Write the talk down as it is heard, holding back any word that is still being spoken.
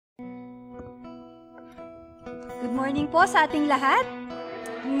morning po sa ating lahat.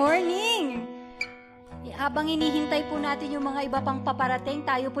 Good morning! Habang hinihintay po natin yung mga iba pang paparating,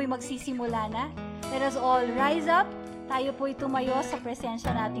 tayo po'y magsisimula na. Let us all rise up. Tayo po'y tumayo sa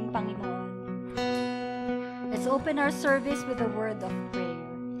presensya nating Panginoon. Let's open our service with a word of prayer.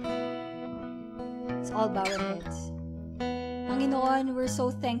 Let's all bow our heads. Panginoon, we're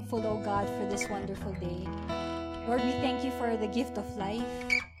so thankful, O God, for this wonderful day. Lord, we thank you for the gift of life.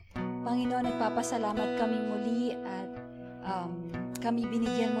 Panginoon, nagpapasalamat kami muli at kami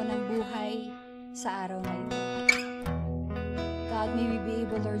binigyan mo ng buhay sa araw na ito. God, may we be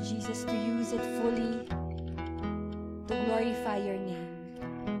able, Lord Jesus, to use it fully to glorify your name.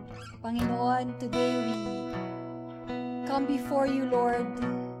 Panginoon, today we come before you, Lord,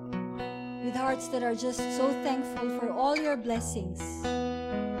 with hearts that are just so thankful for all your blessings,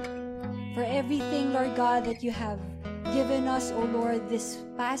 for everything, Lord God, that you have given us, O Lord, this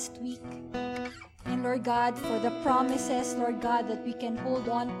past week. And Lord God, for the promises, Lord God, that we can hold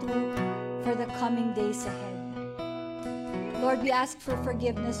on to for the coming days ahead. Lord, we ask for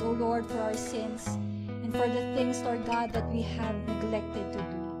forgiveness, O Lord, for our sins and for the things, Lord God, that we have neglected to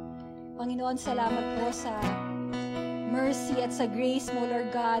do. Panginoon, salamat po sa mercy at sa grace mo,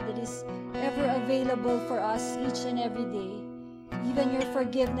 Lord God, that is ever available for us each and every day. Even your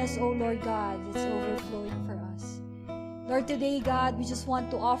forgiveness, O Lord God, is overflowing for us. Lord, today, God, we just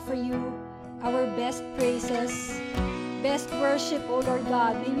want to offer you our best praises, best worship, O Lord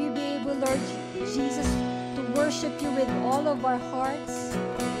God. May we be able, Lord Jesus, to worship you with all of our hearts,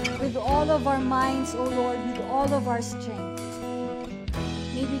 with all of our minds, O Lord, with all of our strength.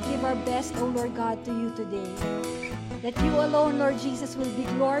 May we give our best, O Lord God, to you today. That you alone, Lord Jesus, will be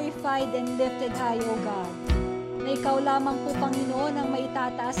glorified and lifted high, O God. Na ikaw lamang po, Panginoon, ang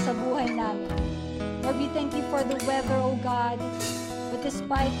maitataas sa buhay namin. Lord, we thank you for the weather, O God. But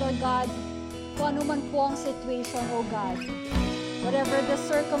despite, Lord God, kung ano man po ang situation, O God, whatever the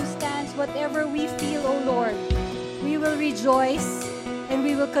circumstance, whatever we feel, O Lord, we will rejoice and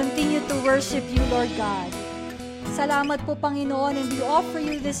we will continue to worship you, Lord God. Salamat po, Panginoon, and we offer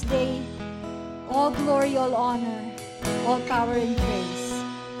you this day all glory, all honor, all power and praise.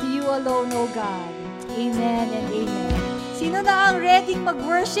 To you alone, O God. Amen and amen. Sino na ang ready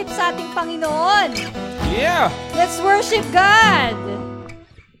mag-worship sa ating Panginoon? Yeah! Let's worship God!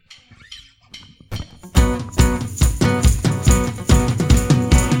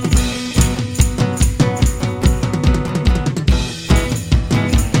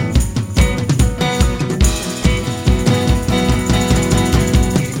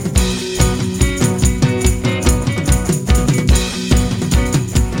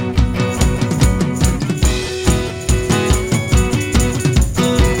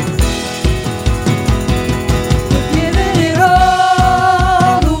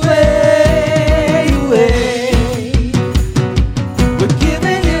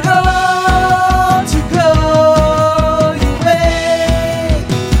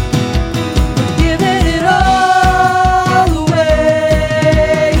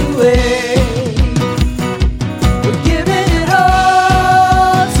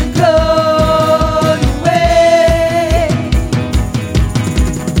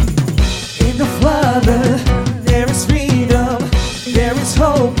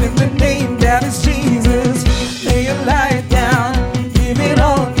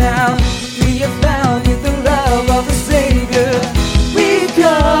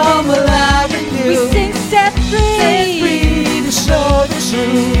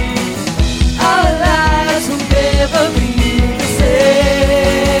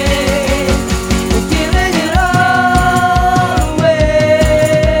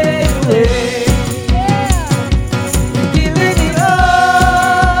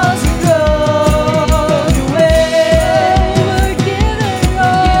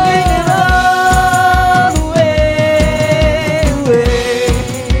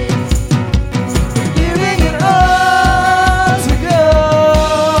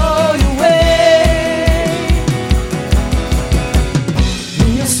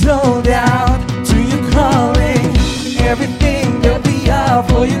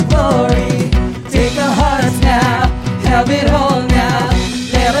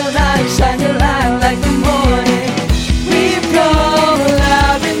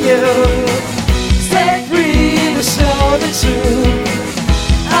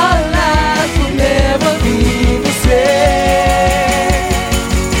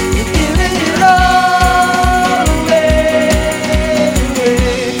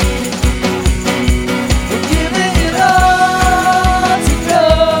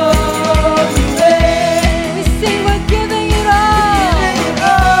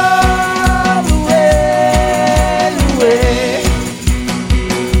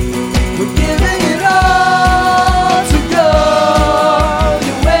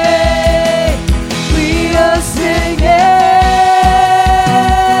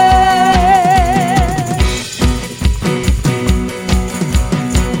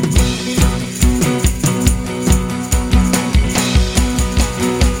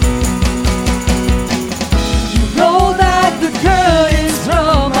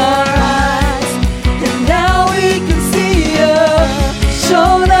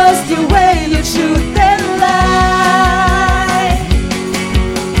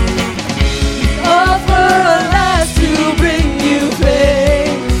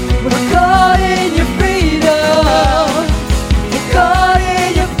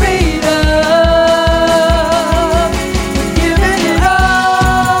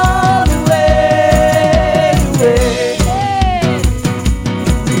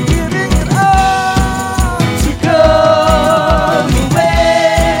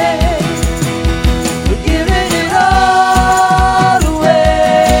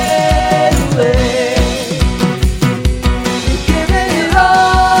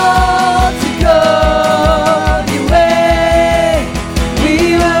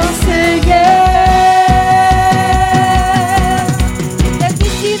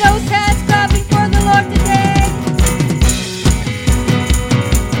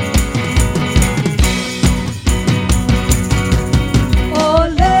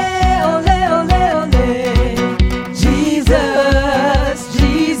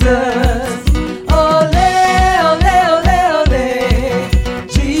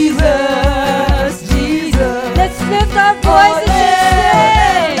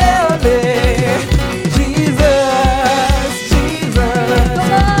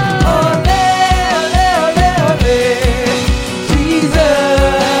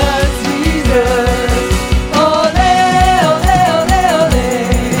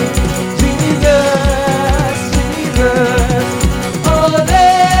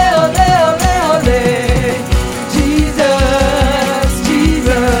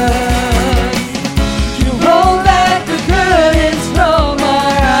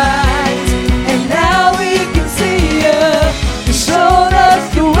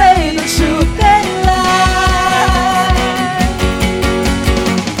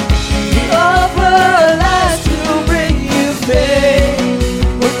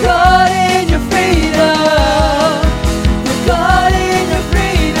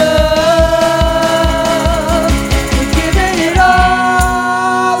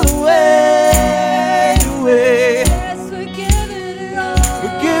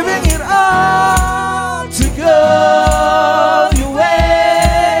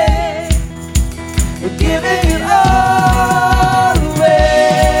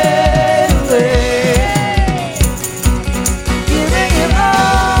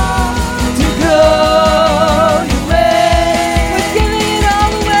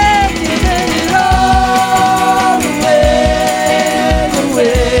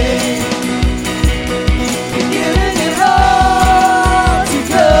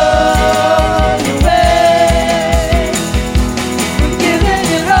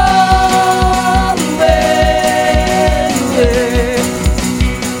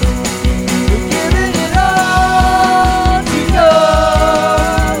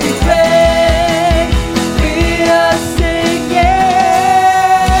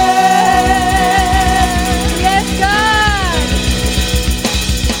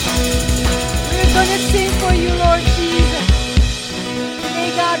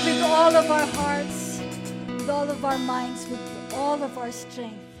 of our minds, with all of our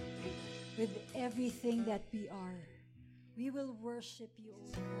strength, with everything that we are. We will worship you,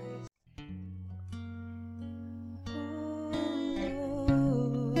 O Christ.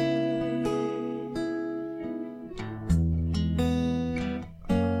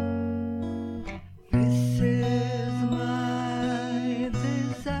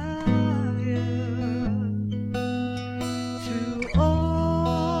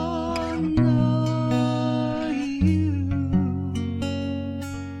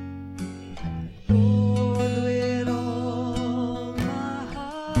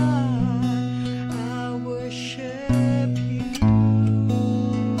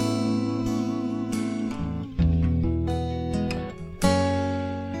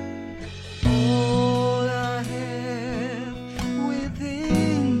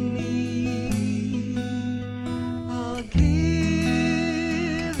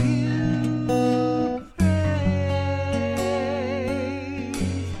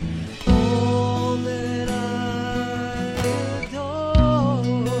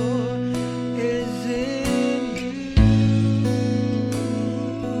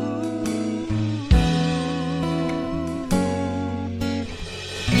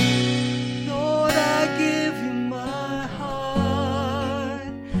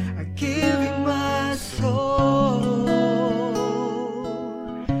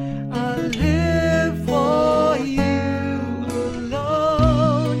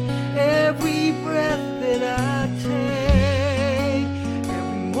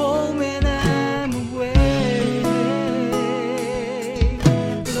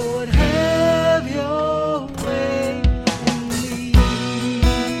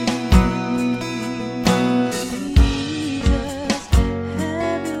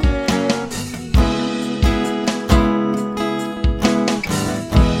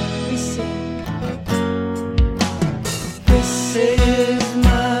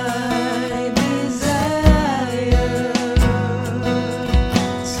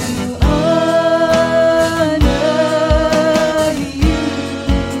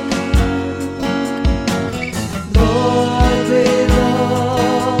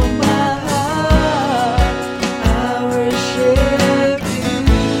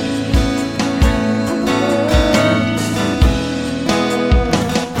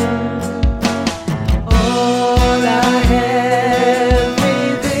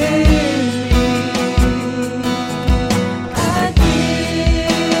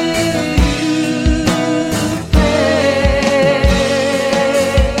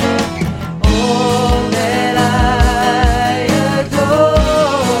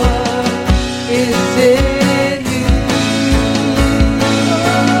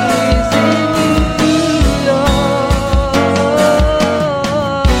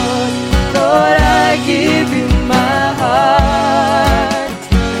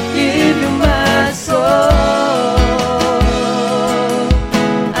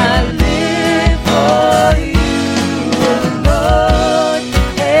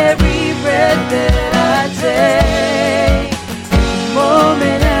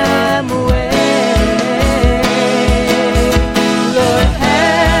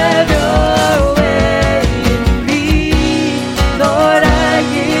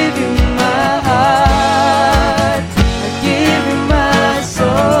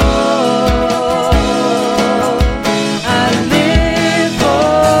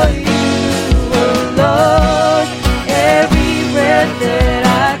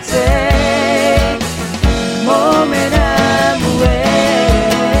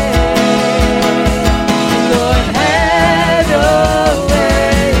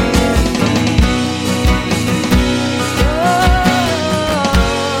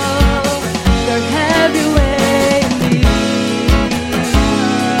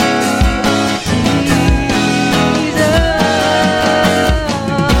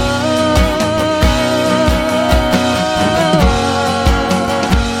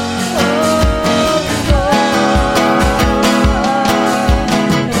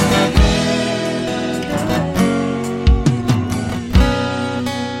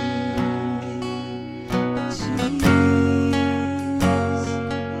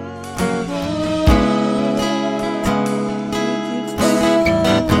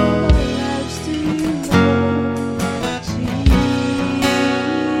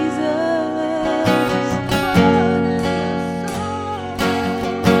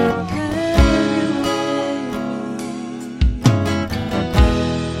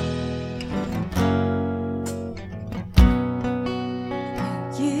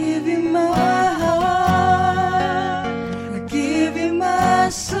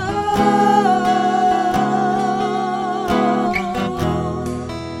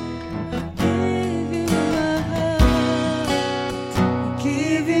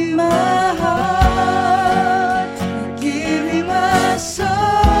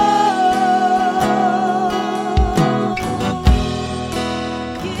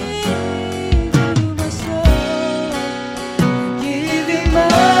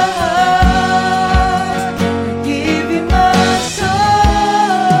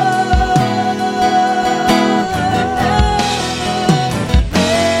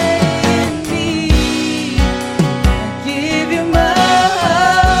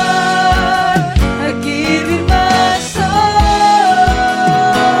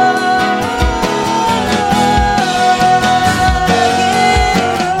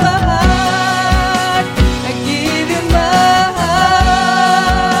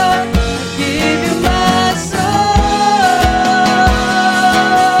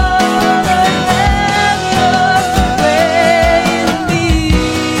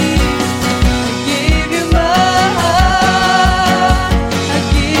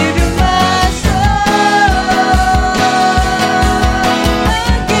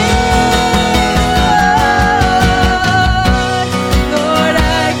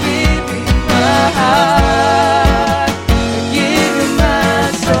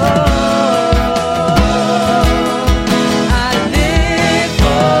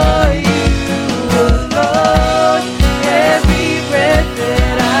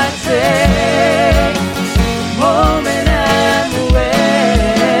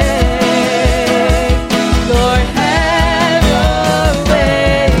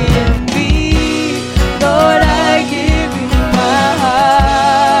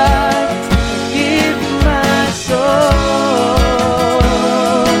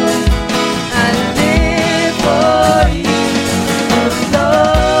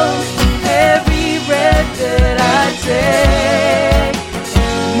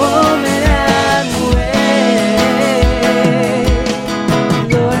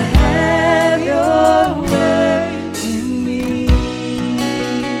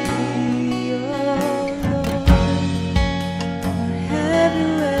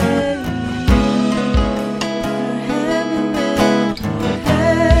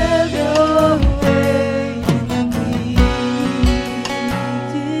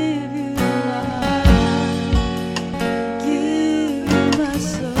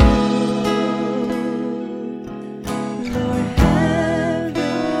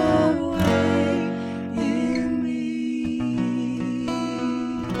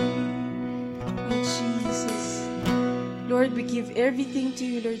 give everything to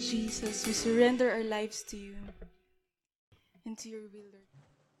you, Lord Jesus. We surrender our lives to you and to your will,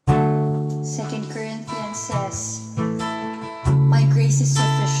 Lord. 2 Corinthians says, "My grace is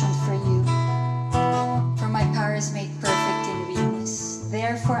sufficient for you, for my power is made perfect in weakness.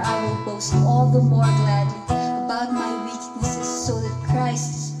 Therefore I will boast all the more gladly about my weaknesses, so that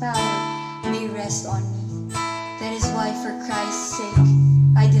Christ's power may rest on me. That is why, for Christ's sake,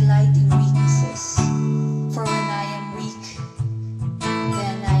 I delight in weaknesses. For when I am weak,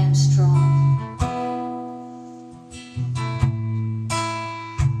 then I am strong."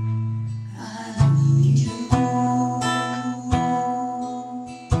 I need you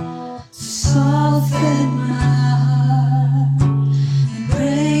to soften my heart and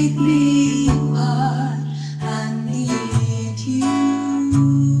break me apart. I need you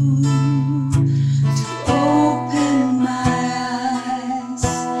to open my eyes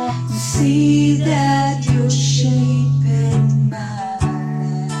and see that you're shaping my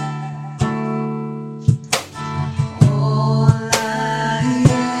life. All I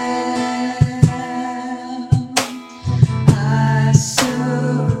am, I surrender.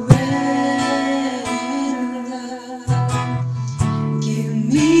 Give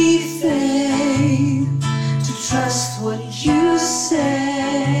me faith to trust what you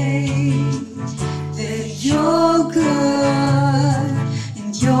say, that you're good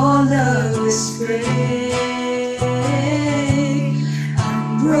and your love is great. I'm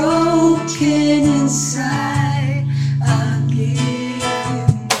broken inside, I'll give you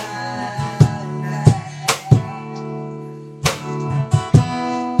my life.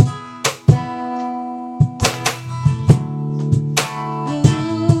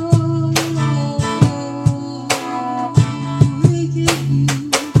 We give you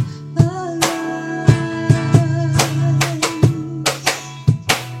our lives.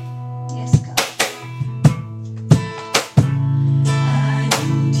 Yes, God. I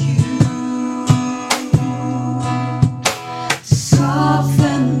need you to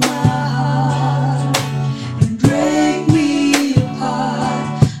soften my heart and break me apart.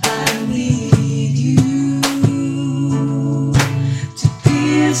 I need you to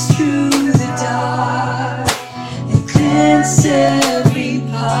pierce through the dark and cleanse every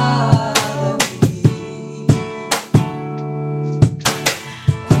part of me.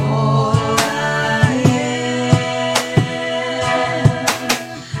 All I am,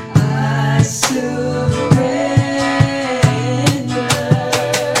 I surrender.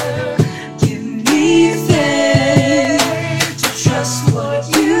 Give me faith to trust what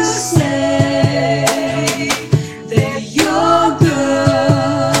you say, that you're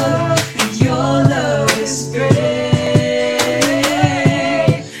good and your love is great.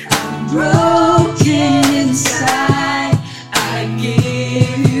 I'm broken inside, I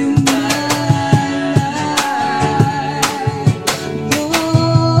give you my life. Lord,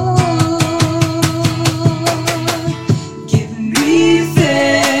 give me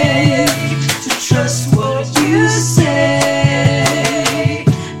faith to trust what you say,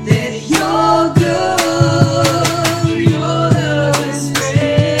 that you're good, your love is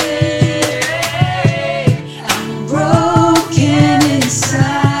great. I'm broken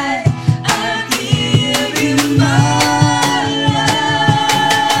inside, I give you my life.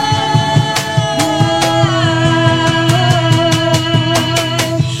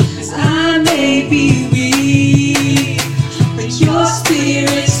 I may be weak, but your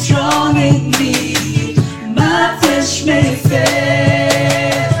spirit's strong in me. My flesh may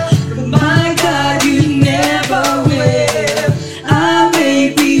fail, but my God, you never will. I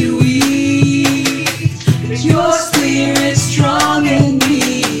may be weak, but your spirit's strong in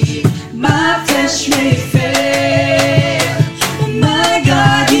me. My flesh may fail, but my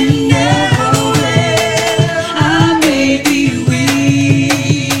God, you never will. I may be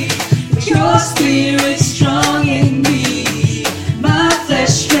weak, but your spirit's strong in me. My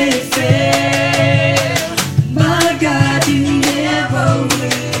flesh may fail, my God, you never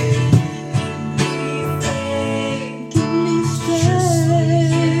will. Give me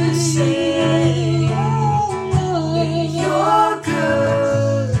faith, say, that you're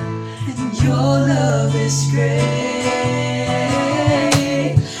good and your love is great.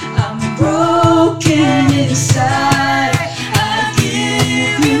 I'm broken inside, I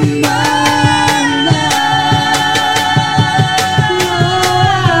give you my life.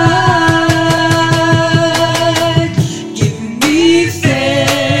 Give me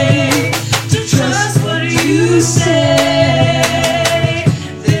faith to trust what you say,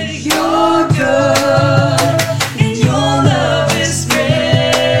 that you're good and your love is great.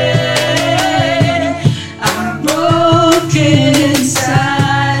 I'm broken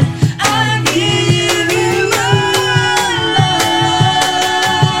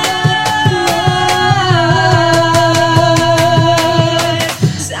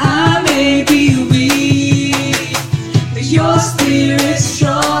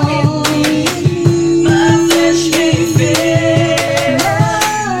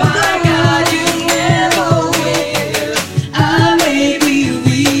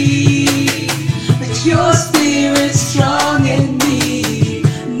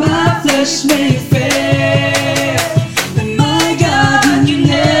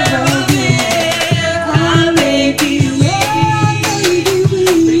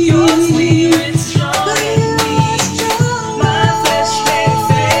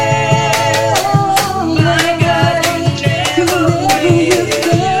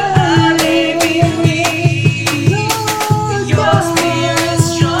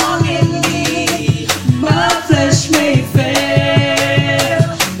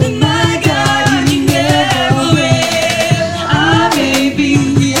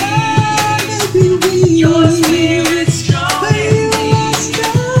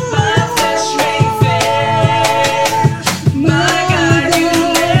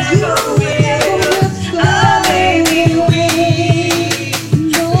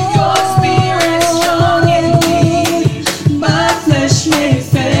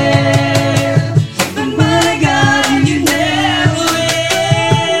But my God, you never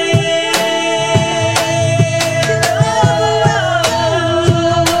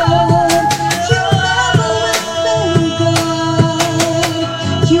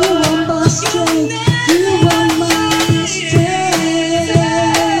You are my strength. You are my strength.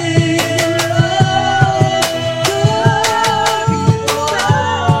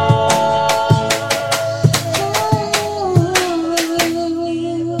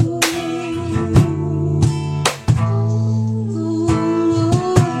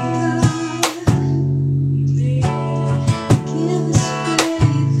 Give us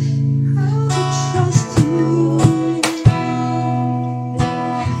faith to trust in you.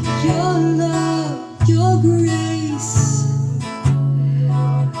 Your love, your grace,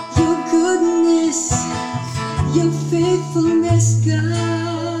 your goodness, your faithfulness,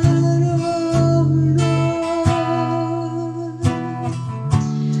 God, oh Lord.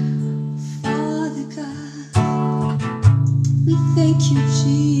 Father God, we thank you,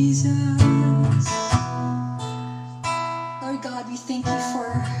 Jesus. Lord God, we thank you for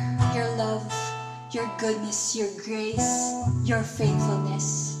your love, your goodness, your grace, your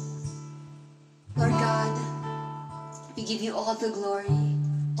faithfulness. Lord God, we give you all the glory,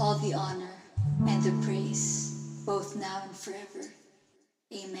 all the honor, and the praise, both now and forever.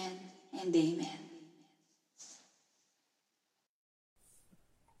 Amen and amen.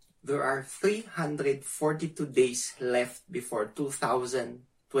 There are 342 days left before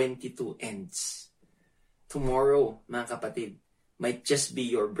 2022 ends. Tomorrow, mga kapatid, might just be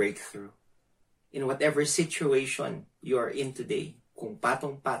your breakthrough. In whatever situation you are in today, kung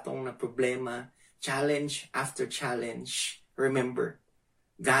patong-patong na problema, challenge after challenge, remember,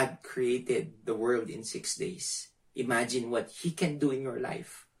 God created the world in 6 days. Imagine what He can do in your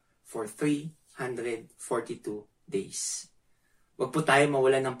life for 342 days. Huwag po tayo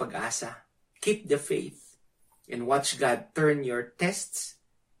mawalan ng pag-asa. Keep the faith and watch God turn your tests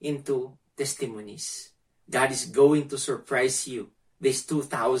into testimonies. God is going to surprise you this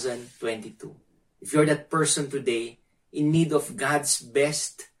 2022. If you're that person today in need of God's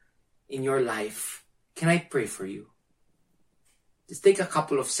best in your life, can I pray for you? Just take a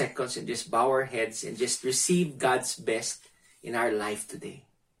couple of seconds and just bow our heads and just receive God's best in our life today.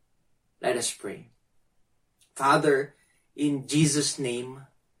 Let us pray. Father, in Jesus' name,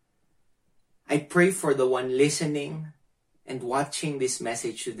 I pray for the one listening and watching this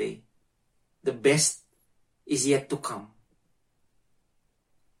message today. The best is yet to come.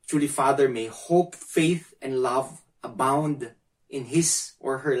 Truly, Father, may hope, faith, and love abound in his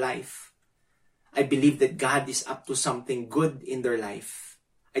or her life. I believe that God is up to something good in their life.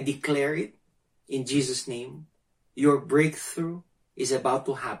 I declare it in Jesus' name. Your breakthrough is about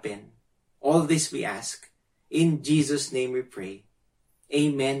to happen. All this we ask. In Jesus' name we pray.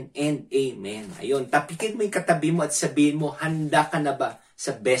 Amen and amen. Ayun, tapikin mo yung katabi mo at sabihin mo, handa ka na ba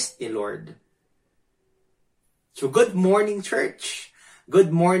sa best ni Lord? So good morning, church.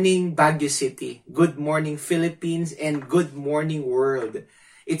 Good morning, Baguio City. Good morning, Philippines. And good morning, world.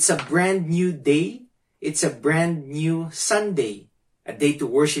 It's a brand new day. It's a brand new Sunday. A day to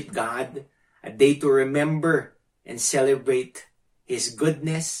worship God. A day to remember and celebrate His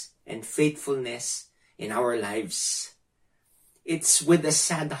goodness and faithfulness in our lives. It's with a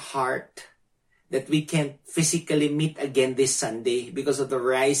sad heart that we can't physically meet again this Sunday because of the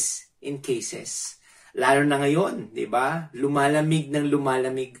rise in cases. Lalo na ngayon, di ba? Lumalamig ng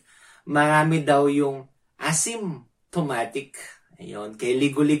lumalamig. Marami daw yung asymptomatic. Ayun, kaya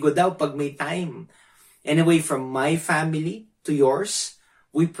ligo-ligo daw pag may time. Anyway, from my family to yours,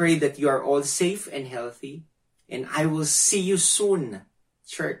 we pray that you are all safe and healthy. And I will see you soon,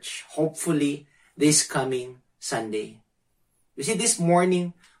 church. Hopefully, this coming Sunday. You see, this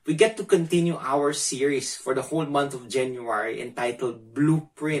morning, we get to continue our series for the whole month of January entitled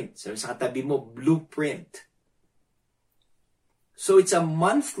Blueprint. So, sa katabi mo, Blueprint. So, it's a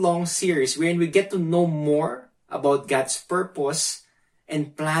month-long series wherein we get to know more about God's purpose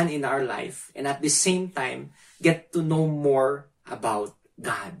and plan in our life. And at the same time, get to know more about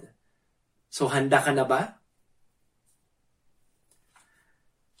God. So, handa ka na ba?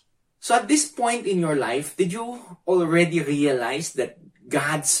 So at this point in your life, did you already realize that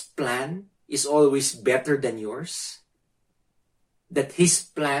God's plan is always better than yours? That His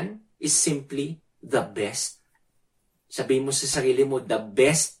plan is simply the best? Sabihin mo sa sarili mo, the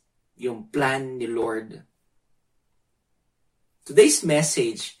best yung plan ni Lord. Today's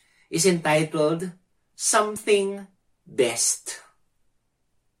message is entitled, Something Best.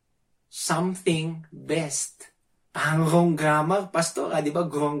 Something Best. Parang wrong grammar, pastor, di ba?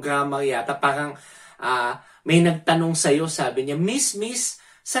 Wrong grammar yata. Parang may nagtanong sa'yo, sabi niya, Miss,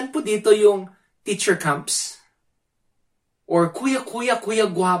 Saan po dito yung teacher camps? Or kuya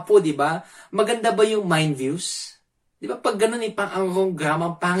gwapo, di ba? Maganda ba yung mind views? Di ba? Pag ganun ang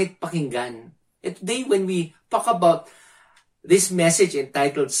grama, pangit pakinggan. And today when we talk about this message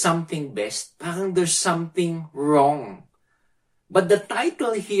entitled Something Best, parang there's something wrong. But the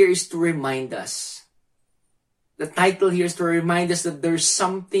title here is to remind us. The title here is to remind us that there's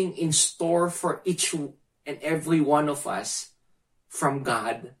something in store for each and every one of us from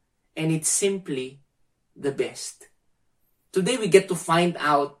God. And it's simply the best. Today we get to find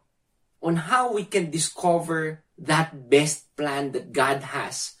out on how we can discover that best plan that God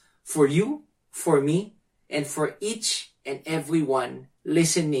has for you, for me, and for each and every one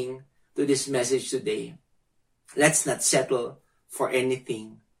listening to this message today. Let's not settle for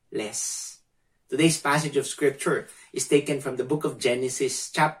anything less. Today's passage of scripture is taken from the book of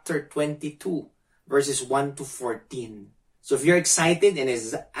Genesis, chapter 22, verses 1 to 14. So if you're excited and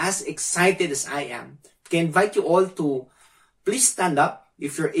as excited as I am, I can invite you all to please stand up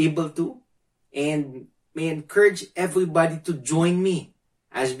if you're able to, and may encourage everybody to join me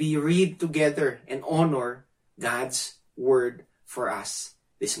as we read together and honor God's word for us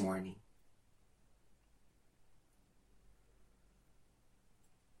this morning.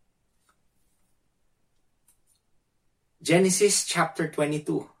 Genesis chapter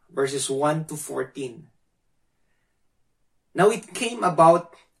 22, verses 1 to 14. Now it came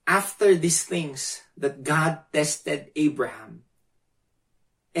about after these things that God tested Abraham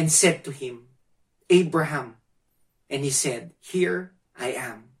and said to him, Abraham. And he said, Here I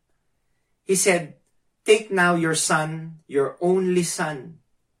am. He said, Take now your son, your only son,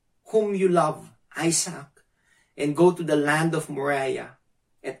 whom you love, Isaac, and go to the land of Moriah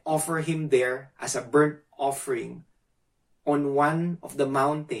and offer him there as a burnt offering on one of the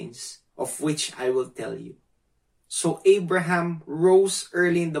mountains of which I will tell you. So Abraham rose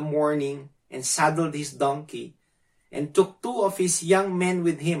early in the morning and saddled his donkey and took 2 of his young men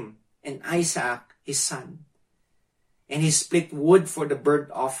with him and Isaac his son. And he split wood for the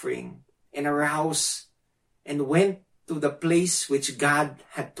burnt offering and arose and went to the place which God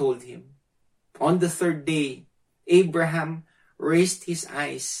had told him. On the 3rd day, Abraham raised his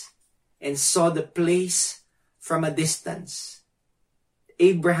eyes and saw the place from a distance.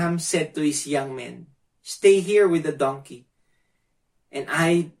 Abraham said to his young men, Stay here with the donkey, and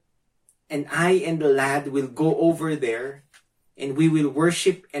I and the lad will go over there, and we will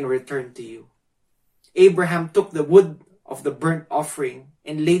worship and return to you. Abraham took the wood of the burnt offering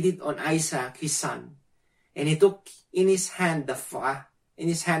and laid it on Isaac his son, and he took in his hand the fire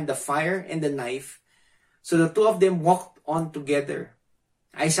and the knife. So the 2 of them walked on together.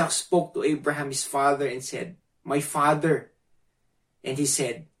 Isaac spoke to Abraham his father and said, My father. And he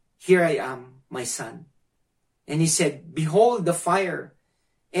said, Here I am, my son. And he said, Behold the fire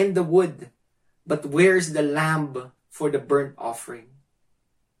and the wood, but where's the lamb for the burnt offering?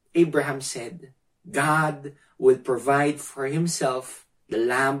 Abraham said, God will provide for himself the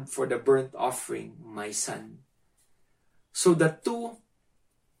lamb for the burnt offering, my son. So the 2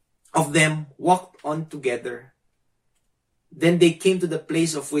 of them walked on together. Then they came to the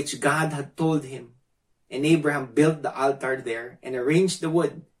place of which God had told him. And Abraham built the altar there and arranged the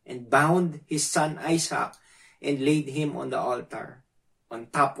wood and bound his son Isaac and laid him on the altar on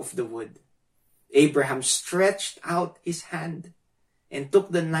top of the wood. Abraham stretched out his hand and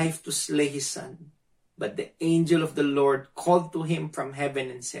took the knife to slay his son. But the angel of the Lord called to him from heaven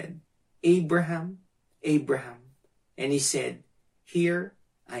and said, Abraham, Abraham. And he said, Here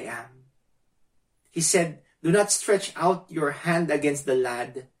I am. He said, Do not stretch out your hand against the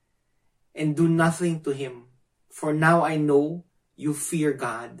lad, and do nothing to him. For now I know you fear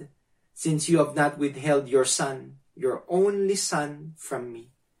God, since you have not withheld your son, your only son, from me.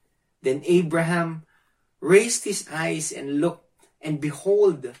 Then Abraham raised his eyes and looked, and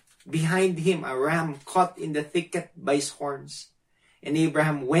behold, behind him a ram caught in the thicket by his horns. And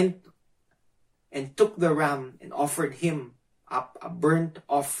Abraham went and took the ram and offered him up a burnt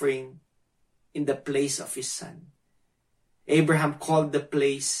offering in the place of his son. Abraham called the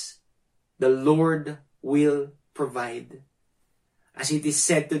place, The Lord will provide. As it is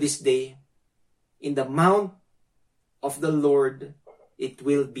said to this day, in the mount of the Lord it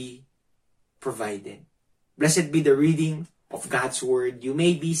will be provided. Blessed be the reading of God's word. You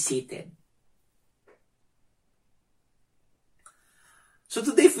may be seated. So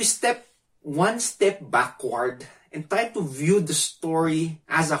today, if we step one step backward and try to view the story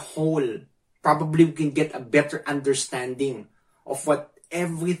as a whole, probably we can get a better understanding of what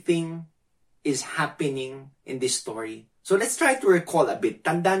everything is happening in this story. So let's try to recall a bit.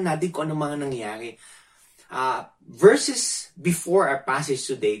 Tandaan natin kung ano mga nangyari. Verses before our passage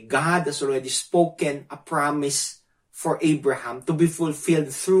today, God has already spoken a promise for Abraham to be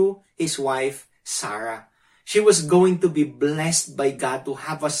fulfilled through his wife, Sarah. She was going to be blessed by God to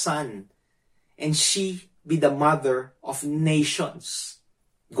have a son, and she be the mother of nations.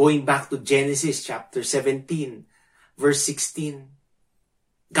 Going back to Genesis chapter 17, verse 16.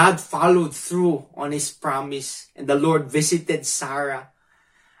 God followed through on his promise, and the Lord visited Sarah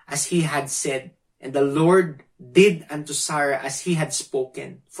as he had said, and the Lord did unto Sarah as he had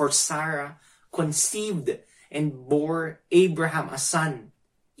spoken. For Sarah conceived and bore Abraham a son,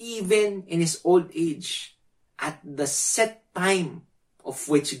 even in his old age, at the set time of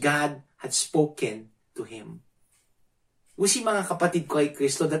which God had spoken to him. Usi mga kapatid ko kay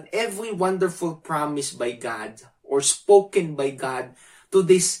Kristo, that every wonderful promise by God or spoken by God to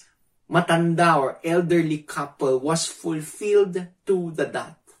this matanda or elderly couple was fulfilled to the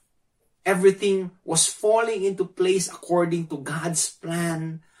dot. Everything was falling into place according to God's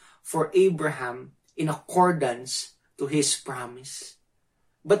plan for Abraham in accordance to his promise.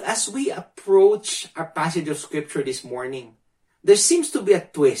 But as we approach our passage of scripture this morning, there seems to be a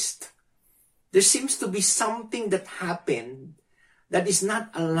twist. There seems to be something that happened that is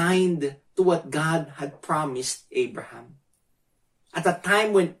not aligned to what God had promised Abraham. At a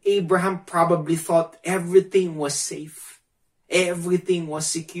time when Abraham probably thought everything was safe, everything was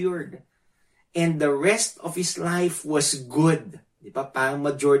secured, and the rest of his life was good. Di ba? Parang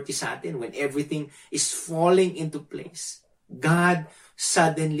majority sa atin, when everything is falling into place, God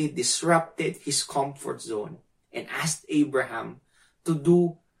suddenly disrupted his comfort zone and asked Abraham to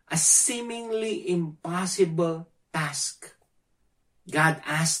do a seemingly impossible task. God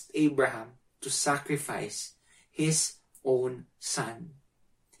asked Abraham to sacrifice his own son.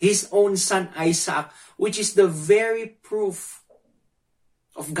 His own son Isaac, which is the very proof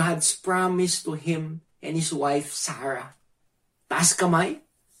of God's promise to him and his wife Sarah. Taas kamay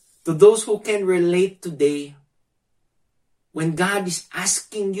to those who can relate today. When God is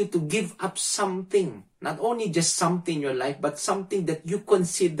asking you to give up something, not only just something in your life, but something that you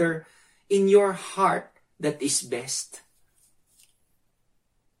consider in your heart that is best.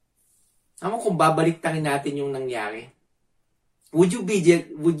 Alam mo, kung babaliktarin natin yung nangyari, would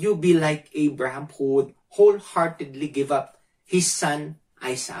you be like Abraham, who would wholeheartedly give up his son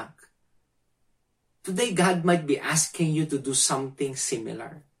Isaac? Today, God might be asking you to do something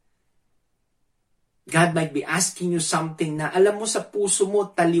similar. God might be asking you something na alam mo sa puso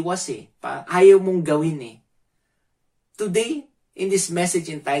mo taliwas ayaw mong gawin Today, in this message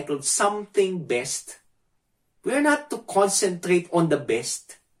entitled Something Best, we are not to concentrate on the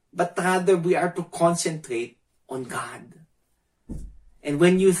best, but rather we are to concentrate on God. And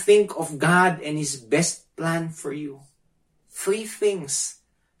when you think of God and his best plan for you, 3 things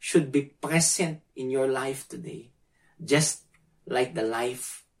should be present in your life today, just like the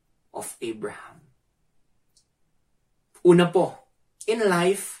life of Abraham. Una po, in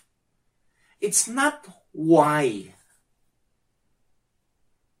life, it's not why.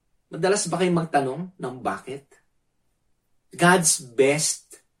 Madalas ba kayong magtanong ng bakit? God's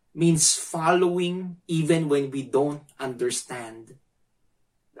best means following even when we don't understand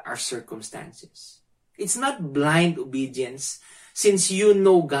our circumstances. It's not blind obedience since you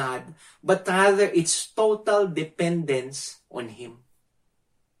know God, but rather it's total dependence on Him.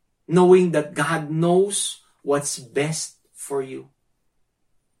 Knowing that God knows what's best for you.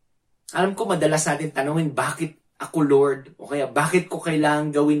 Alam ko madalas natin tanungin, bakit ako Lord? O kaya bakit ko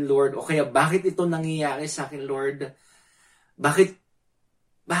kailangan gawin Lord? O kaya bakit ito nangyayari sa akin Lord? Bakit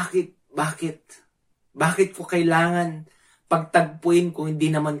ko kailangan pagtagpuin kung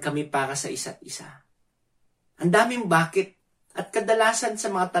hindi naman kami para sa isa't isa? Ang daming bakit. At kadalasan sa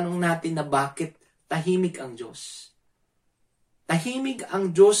mga tanong natin na bakit, tahimik ang Diyos. Tahimik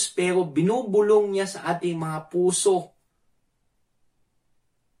ang Diyos pero binubulong niya sa ating mga puso.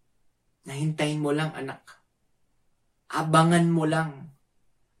 Nahintayin mo lang anak. Abangan mo lang.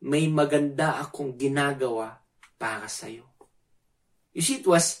 May maganda akong ginagawa para sa'yo. You see, it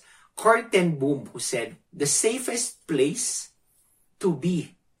was Corrie ten Boom who said, the safest place to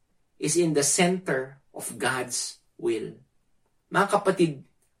be is in the center of God's will. Mga kapatid,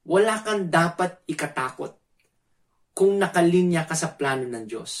 wala kang dapat ikatakot kung nakalinya ka sa plano ng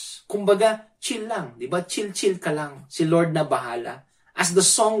Diyos. Kumbaga, chill lang, di ba? Chill ka lang. Si Lord na bahala. As the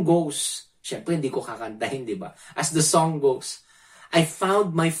song goes, syempre hindi ko kakantahin, di ba? As the song goes, I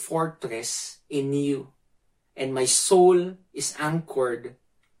found my fortress in you, and my soul is anchored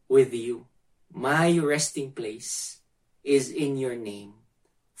with you. My resting place is in your name,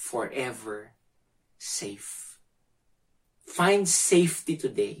 forever safe. Find safety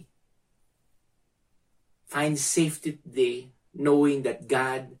today. find safety today knowing that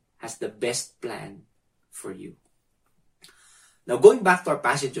God has the best plan for you. Now, going back to our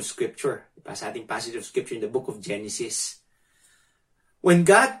passage of Scripture, sa ating passage of Scripture in the book of Genesis, when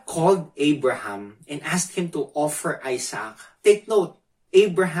God called Abraham and asked him to offer Isaac, take note,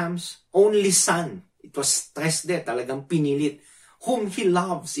 Abraham's only son, it was stressed there, talagang pinilit, whom he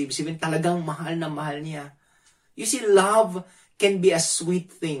loves, ibig sabihin talagang mahal na mahal niya. You see, love can be a sweet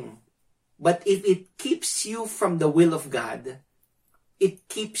thing, but if it keeps you from the will of God, it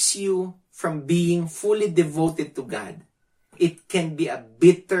keeps you from being fully devoted to God. It can be a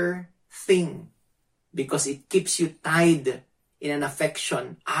bitter thing because it keeps you tied in an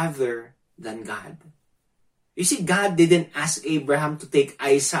affection other than God. You see, God didn't ask Abraham to take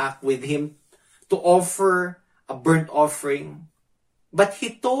Isaac with him to offer a burnt offering, but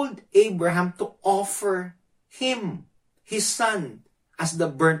he told Abraham to offer him, his son, as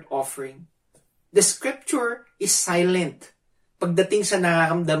the burnt offering. The scripture is silent pagdating sa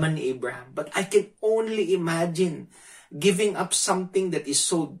nararamdaman ni Abraham, but I can only imagine giving up something that is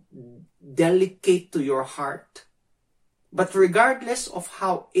so delicate to your heart. But regardless of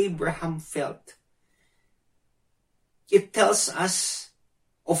how Abraham felt, it tells us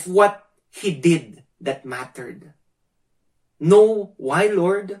of what he did that mattered. No, why,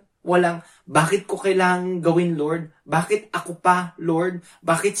 Lord? Walang, bakit ko kailangang gawin, Lord? Bakit ako pa, Lord?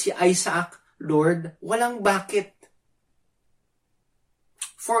 Bakit si Isaac, Lord? Walang bakit.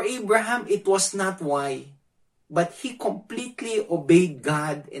 For Abraham, it was not why, but he completely obeyed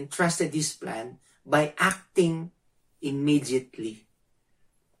God and trusted His plan by acting immediately.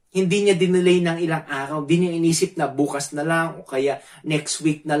 Hindi niya dinelay ng ilang araw. Hindi niya inisip na bukas na lang o kaya next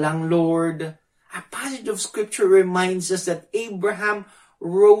week na lang, Lord. A passage of Scripture reminds us that Abraham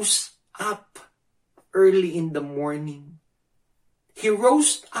rose up early in the morning. He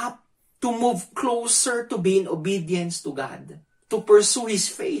rose up to move closer to being obedience to God, to pursue his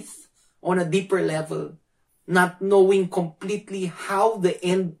faith on a deeper level, not knowing completely how the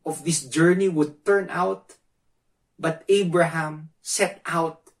end of this journey would turn out. But Abraham set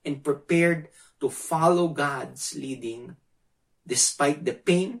out and prepared to follow God's leading despite the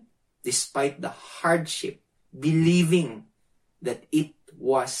pain, despite the hardship, believing that it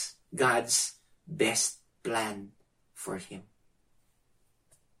was God's best plan for him.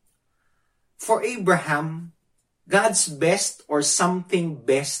 For Abraham, God's best or something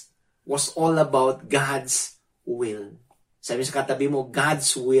best was all about God's will. Sabi sa katabi mo,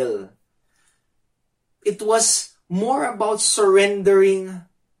 God's will. It was more about surrendering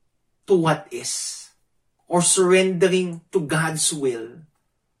to what is, or surrendering to God's will.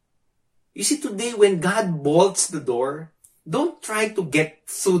 You see, today when God bolts the door, don't try to get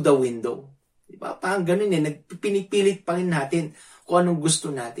through the window. Diba? Parang ganun pinipilit pa rin natin kung anong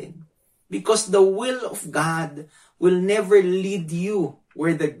gusto natin. Because the will of God will never lead you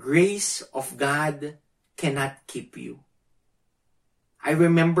where the grace of God cannot keep you. I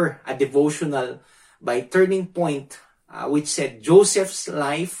remember a devotional by Turning Point, which said Joseph's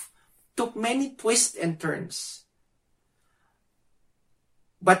life took many twists and turns,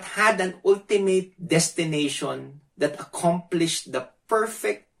 but had an ultimate destination that accomplished the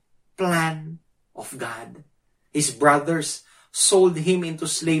perfect plan of God. His brothers sold him into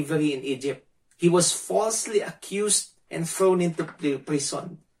slavery in Egypt. He was falsely accused and thrown into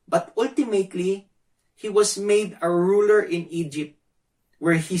prison. But ultimately, he was made a ruler in Egypt,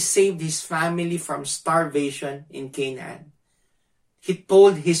 where he saved his family from starvation in Canaan. He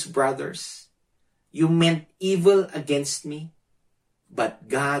told his brothers, "You meant evil against me, but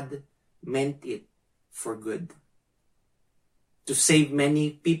God meant it for good." To save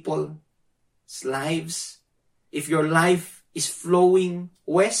many people's lives, if your life is flowing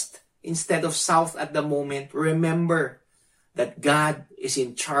west instead of south at the moment, remember that God is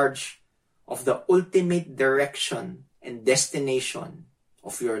in charge of the ultimate direction and destination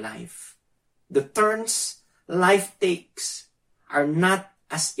of your life. The turns life takes are not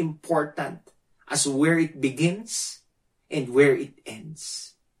as important as where it begins and where it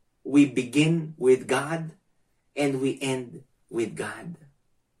ends. We begin with God and we end with God.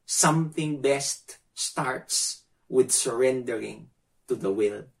 Something best starts with surrendering to the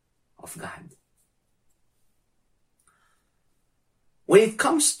will of God. When it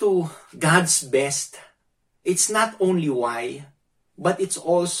comes to God's best, it's not only why, but it's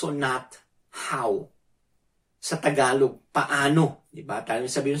also not how. Sa Tagalog, paano. Diba?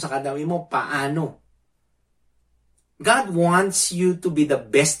 Sabihin sa kadawi mo, paano. God wants you to be the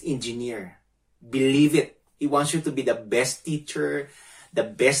best engineer. Believe it. He wants you to be the best teacher, the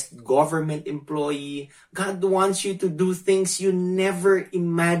best government employee. God wants you to do things you never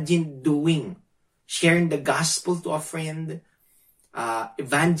imagined doing. sharing the gospel to a friend,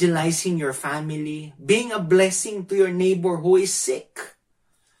 evangelizing your family, being a blessing to your neighbor who is sick.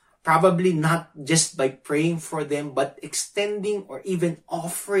 Probably not just by praying for them, but extending or even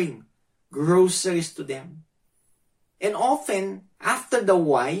offering groceries to them. And often, after the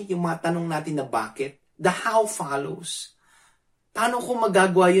why, yung mga tanong natin na bakit, the how follows. Paano ko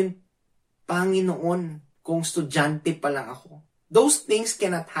magagawa yun, Panginoon, kung estudyante pa lang ako? Those things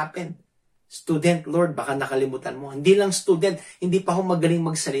cannot happen. Student, Lord, baka nakalimutan mo. Hindi lang student, hindi pa ako magaling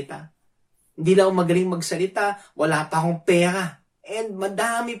magsalita. Hindi lang ako magaling magsalita, wala pa akong pera. And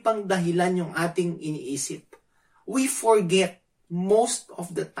madami pang dahilan yung ating iniisip. We forget most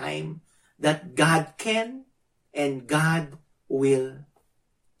of the time that God can and God will.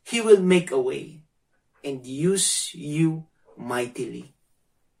 He will make a way and use you mightily.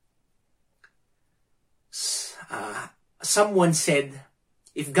 Someone said,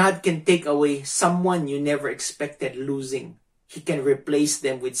 if God can take away someone you never expected losing, He can replace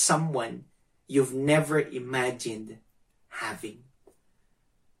them with someone you've never imagined having.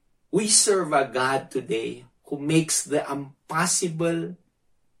 We serve a God today who makes the impossible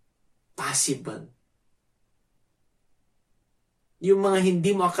possible. Yung mga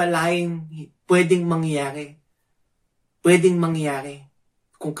hindi mo akalain pwedeng mangyari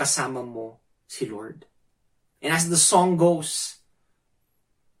kung kasama mo si Lord. And as the song goes,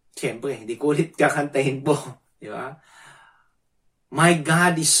 siyempre, hindi ko ulit kakantahin po. Di ba? My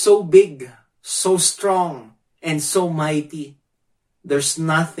God is so big, so strong, and so mighty. There's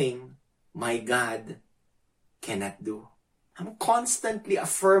nothing my God cannot do. I'm constantly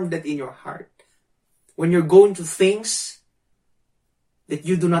affirm that in your heart. When you're going to things that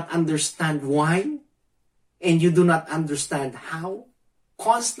you do not understand why, and you do not understand how,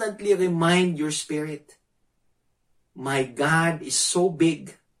 constantly remind your spirit, my God is so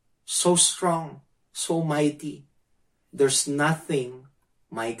big, so strong, so mighty. There's nothing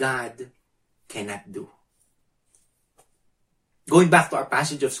my God cannot do. Going back to our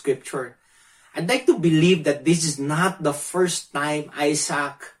passage of Scripture, I'd like to believe that this is not the first time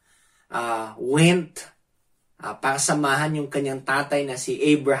Isaac went para samahan yung kanyang tatay na si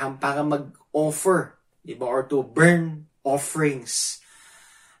Abraham para mag-offer, di ba? Or to burn offerings.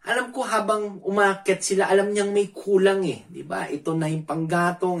 Alam ko habang umakyat sila, alam niyang may kulang di ba? Ito na yung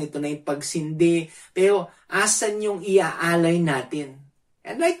panggatong, ito na yung pagsindi, pero asan yung iaalay natin?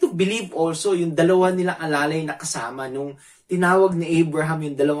 I'd like to believe also yung dalawa nilang alalay na kasama nung tinawag ni Abraham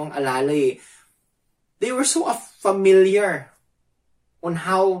yung dalawang alalay. They were so familiar on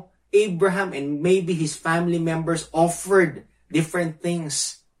how Abraham and maybe his family members offered different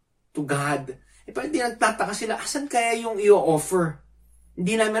things to God. Pero hindi nagtataka sila, asan kaya yung i-offer?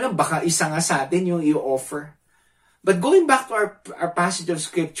 Hindi namin alam, baka isa nga sa atin yung i-offer. But going back to our passage of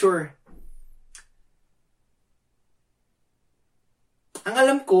Scripture, ang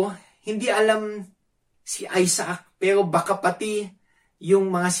alam ko, hindi alam si Isaac, pero baka pati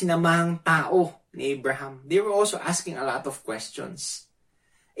yung mga sinamahang tao ni Abraham, they were also asking a lot of questions.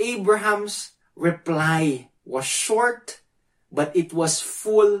 Abraham's reply was short, but it was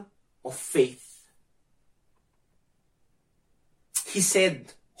full of faith. He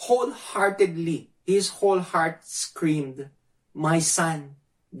said, wholeheartedly, his whole heart screamed, my son,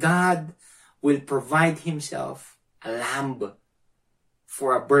 God will provide himself a lamb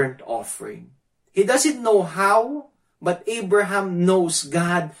for a burnt offering. He doesn't know how, but Abraham knows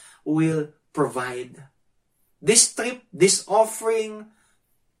God will provide. This trip, this offering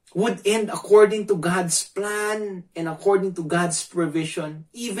would end according to God's plan and according to God's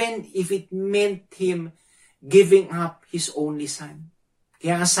provision, even if it meant him giving up his only son.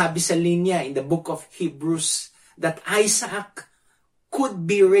 Kaya nga sabi sa linya in the book of Hebrews that Isaac could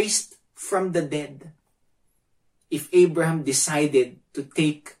be raised from the dead if Abraham decided to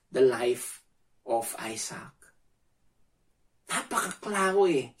take the life of Isaac. Napakaklaro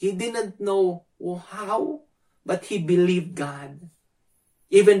He didn't know how, but he believed God.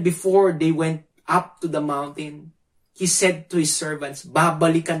 Even before they went up to the mountain, he said to his servants,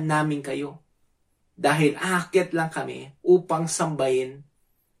 babalikan namin kayo. Dahil aakyat lang kami upang sambahin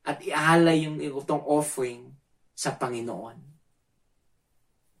at ialay yung itong offering sa Panginoon.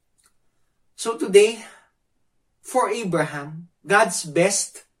 So today, for Abraham, God's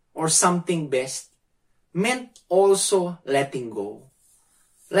best or something best meant also letting go.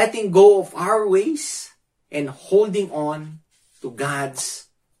 Letting go of our ways and holding on to God's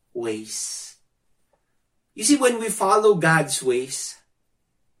ways. You see, when we follow God's ways,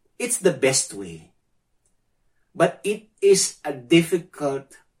 it's the best way. But it is a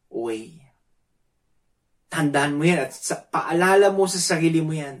difficult way. Tandaan mo yan at paalala mo sa sarili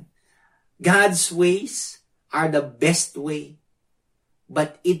mo yan God's ways are the best way,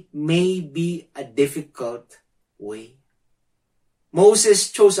 but it may be a difficult way. Moses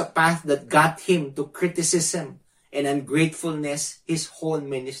chose a path that got him to criticism and ungratefulness his whole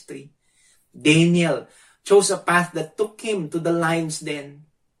ministry. Daniel chose a path that took him to the lion's den.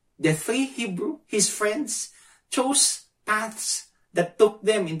 The three Hebrew, his friends, chose paths that took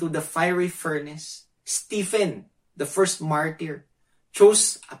them into the fiery furnace. Stephen, the first martyr,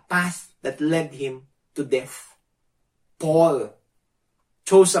 chose a path that led him to death. Paul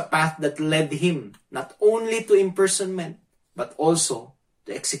chose a path that led him not only to imprisonment, but also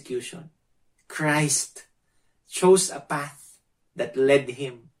to execution. Christ chose a path that led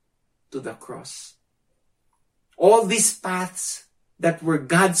him to the cross. All these paths that were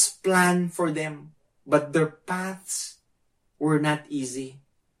God's plan for them, but their paths were not easy.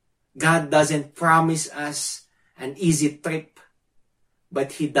 God doesn't promise us an easy trip,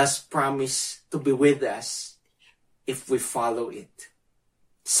 but He does promise to be with us if we follow it.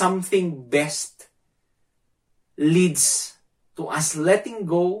 Something best leads to us letting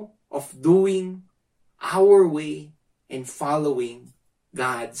go of doing our way and following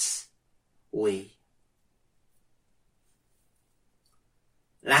God's way.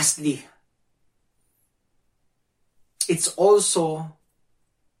 Lastly, it's also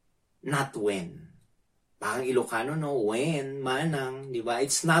not when. Parang Ilocano, no? When, manang, di ba?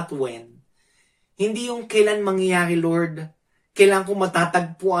 It's not when. Hindi yung kailan mangyayari, Lord. Kailan ko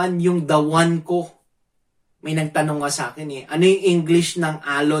matatagpuan yung the one ko. May nagtanong nga sa akin ano yung English ng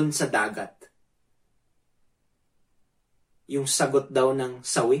alon sa dagat? Yung sagot daw ng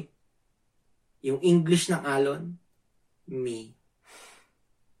sawi? Yung English ng alon? Me.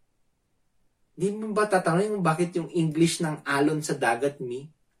 Di mo ba tatanungin kung bakit yung English ng alon sa dagat, me?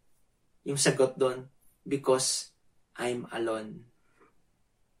 Yung sagot doon, because I'm alone.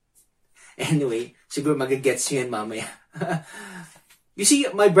 Anyway, siguro magigets nyo yan mamaya. You see,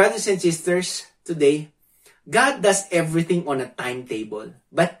 my brothers and sisters, today, God does everything on a timetable,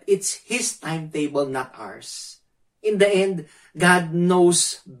 but it's His timetable, not ours. In the end, God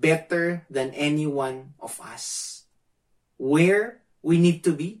knows better than any one of us where we need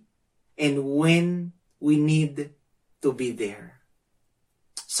to be and when we need to be there.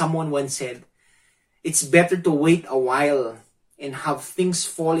 Someone once said, it's better to wait a while and have things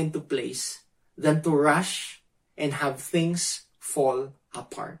fall into place than to rush and have things fall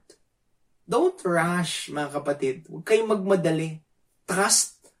apart. Don't rush, mga kapatid. Huwag kayong magmadali.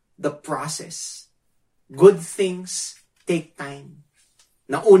 Trust the process. Good things take time.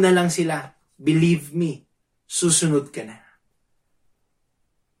 Nauna lang sila. Believe me, susunod ka na.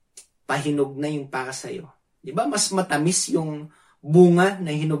 Pahinog na yung para sa'yo. Di ba? Mas matamis yung bunga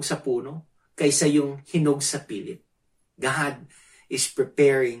na hinog sa puno kaysa yung hinog sa pilit. God is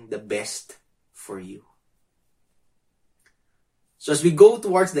preparing the best for you. So as we go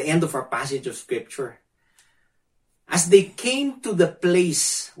towards the end of our passage of Scripture, as they came to the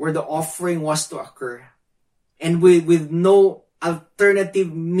place where the offering was to occur, and with no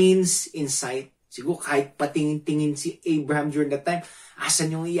alternative means in sight, siguro kahit patingin-tingin si Abraham during that time,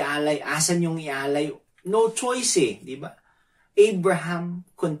 asan yung ialay, no choice di ba? Abraham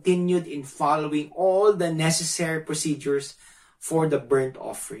continued in following all the necessary procedures for the burnt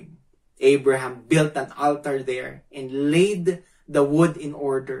offering. Abraham built an altar there and laid the wood in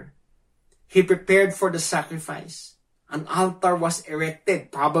order. He prepared for the sacrifice. An altar was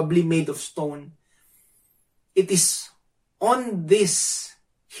erected, probably made of stone. It is on this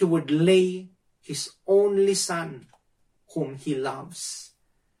he would lay his only son, whom he loves.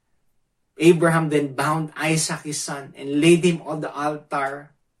 Abraham then bound Isaac his son and laid him on the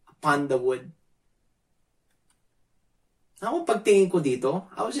altar upon the wood. Ako pagtingin ko dito,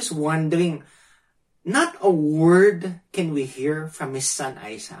 I was just wondering, not a word can we hear from his son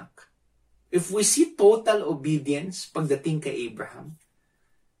Isaac. If we see total obedience pagdating kay Abraham,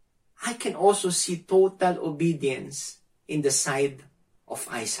 I can also see total obedience in the side of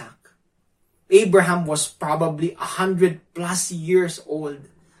Isaac. Abraham was probably 100 plus years old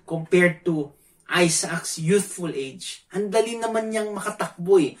compared to Isaac's youthful age. Ang dali naman niyang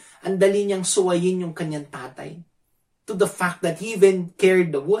makatakbo Ang dali niyang suwayin yung kanyang tatay. To the fact that he even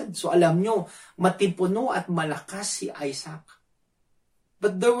carried the wood. So alam nyo, matipuno at malakas si Isaac.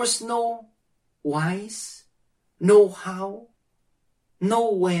 But there was no whys, no how,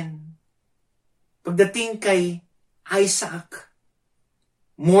 no when. Pagdating kay Isaac,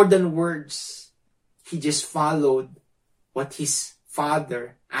 more than words, he just followed what his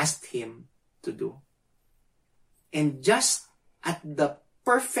father asked him to do. And just at the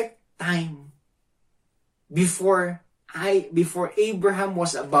perfect time, before before Abraham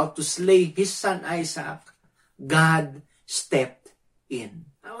was about to slay his son Isaac, God stepped in.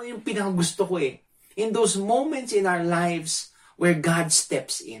 Ano yung pinakagusto ko eh. In those moments in our lives where God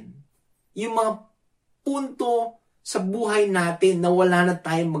steps in. Yung mga punto sa buhay natin na wala na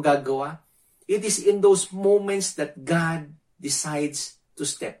tayong magagawa, it is in those moments that God decides to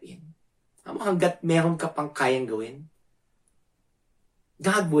step in. Hanggat meron ka pang kayang gawin,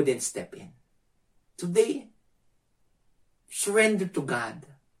 God wouldn't step in. Today, surrender to God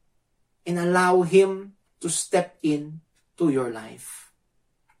and allow Him to step in to your life.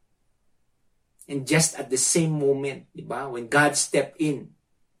 And just at the same moment, diba, when God stepped in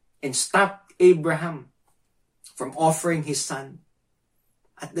and stopped Abraham from offering his son,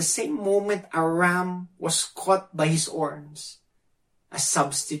 at the same moment, a ram was caught by his horns. A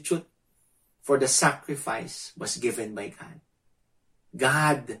substitute for the sacrifice was given by God.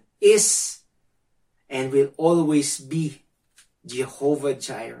 God is and will always be Jehovah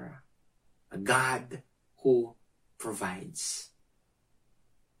Jireh, a God who provides.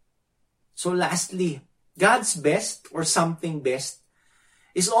 So lastly, God's best or something best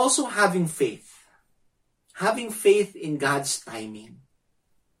is also having faith. Having faith in God's timing.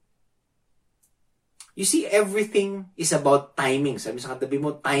 You see, everything is about timing. Sabi sa katabi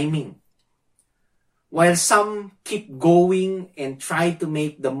mo, timing. While some keep going and try to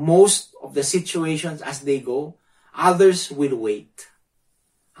make the most of the situations as they go, others will wait.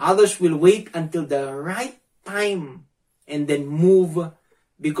 Others will wait until the right time and then move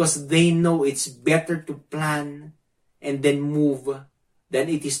because they know it's better to plan and then move than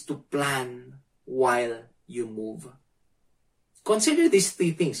it is to plan while you move. Consider these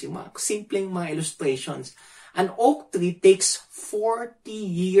three things, yung mga simpleng mga illustrations. An oak tree takes 40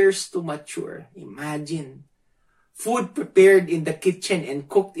 years to mature. Imagine. Food prepared in the kitchen and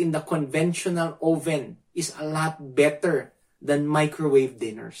cooked in the conventional oven is a lot better than microwave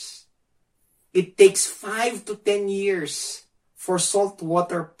dinners. It takes 5 to 10 years for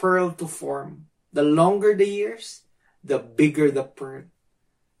saltwater pearl to form. The longer the years, the bigger the pearl.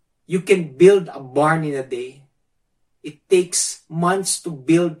 You can build a barn in a day. It takes months to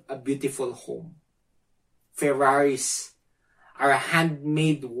build a beautiful home. Ferraris are a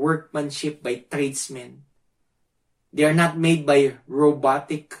handmade workmanship by tradesmen. They are not made by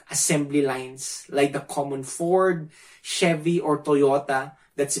robotic assembly lines like the common Ford, Chevy, or Toyota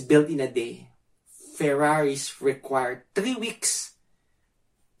that's built in a day. Ferraris require 3 weeks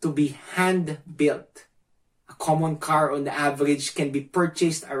to be hand-built. A common car on the average can be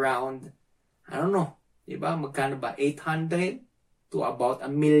purchased around, I don't know, diba? Magkano ba? 800 to about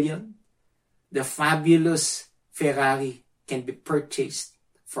 1 million. The fabulous Ferrari can be purchased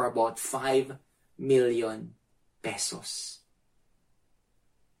for about 5 million pesos.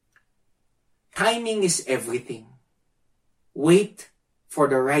 Timing is everything. Wait for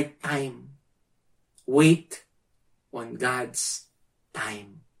the right time. Wait on God's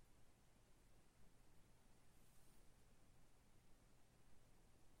time.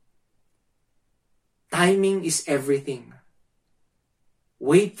 Timing is everything.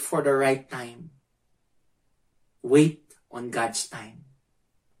 Wait for the right time. Wait on God's time.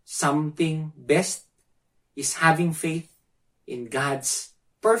 Something best is having faith in God's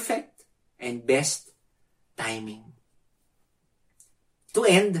perfect and best timing. To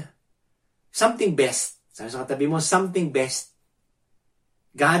end, something best. Sabi sa katabi mo, something best.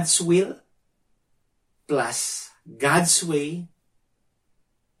 God's will plus God's way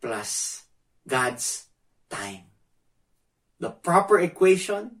plus God's time. The proper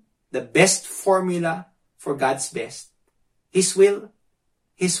equation, the best formula for God's best. His will,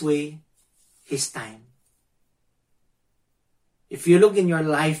 His way, His time. If you look in your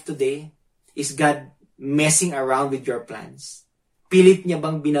life today, is God messing around with your plans? Pilit niya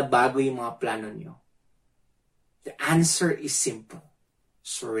bang binabago yung mga plano niyo? The answer is simple.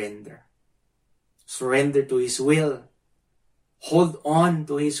 Surrender. Surrender to His will. Hold on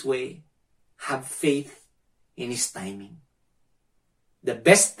to His way. Have faith in His timing. The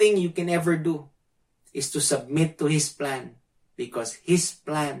best thing you can ever do is to submit to His plan because His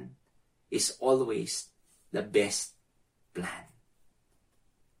plan is always the best plan.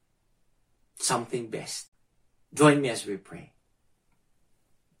 Something best. Join me as we pray.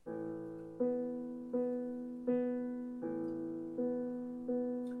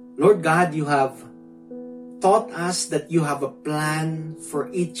 Lord God, you have taught us that you have a plan for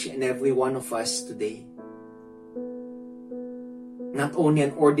each and every one of us today. Not only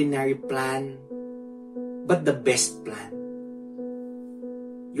an ordinary plan, but the best plan.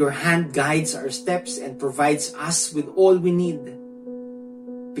 Your hand guides our steps and provides us with all we need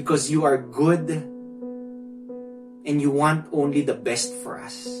because you are good and you want only the best for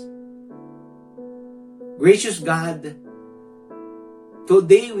us. Gracious God,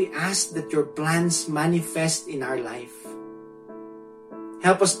 today we ask that your plans manifest in our life.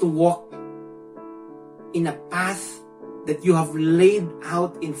 Help us to walk in a path that you have laid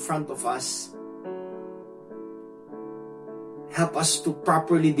out in front of us. Help us to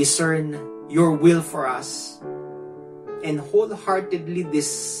properly discern your will for us and wholeheartedly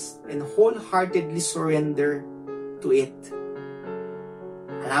surrender to it.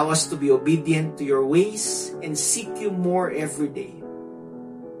 Allow us to be obedient to your ways and seek you more every day.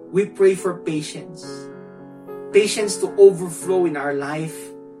 We pray for patience. Patience to overflow in our life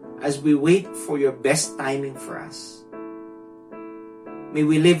as we wait for your best timing for us. May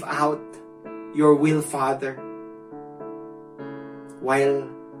we live out your will, Father, while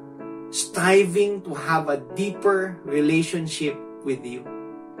striving to have a deeper relationship with you.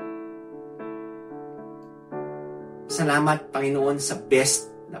 Salamat, Panginoon, sa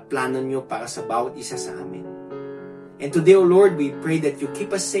best na plano niyo para sa bawat isa sa amin. And today, O Lord, we pray that you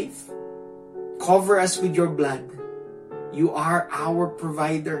keep us safe. Cover us with your blood. You are our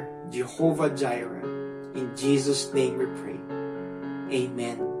provider, Jehovah Jireh. In Jesus' name we pray.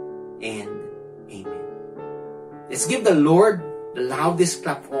 Amen and amen. Let's give the Lord the loudest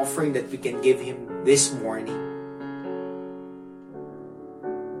clap offering that we can give Him this morning.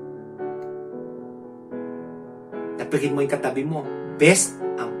 Tapikin mo yung katabi mo. Best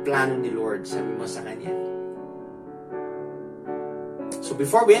ang plano ni Lord. Sabi mo sa Kanya. So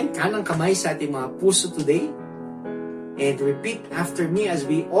before we end, kanang kamay sa ating mga puso today. And repeat after me as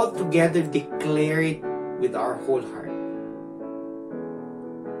we all together declare it with our whole heart.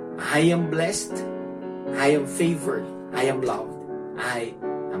 I am blessed. I am favored. I am loved. I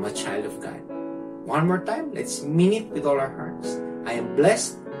am a child of God. One more time, let's mean it with all our hearts. I am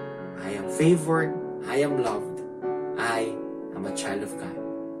blessed. I am favored. I am loved. I am a child of God.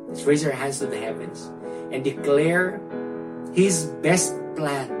 Let's raise our hands to the heavens and declare His best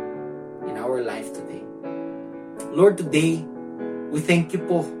plan in our life today. Lord, today, we thank you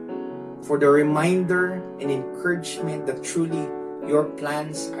po for the reminder and encouragement that truly your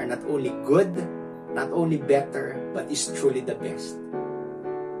plans are not only good, not only better, but is truly the best.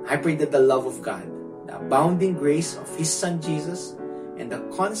 I pray that the love of God, the abounding grace of His Son Jesus, and the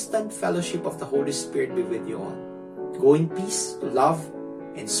constant fellowship of the Holy Spirit be with you all. Go in peace to love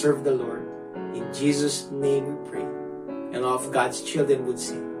and serve the Lord. In Jesus' name we pray. And all of God's children would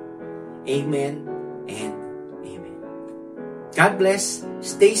say, Amen and Amen. God bless.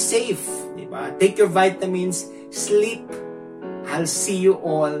 Stay safe. Diba? Take your vitamins. Sleep. I'll see you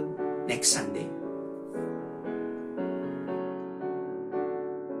all next Sunday.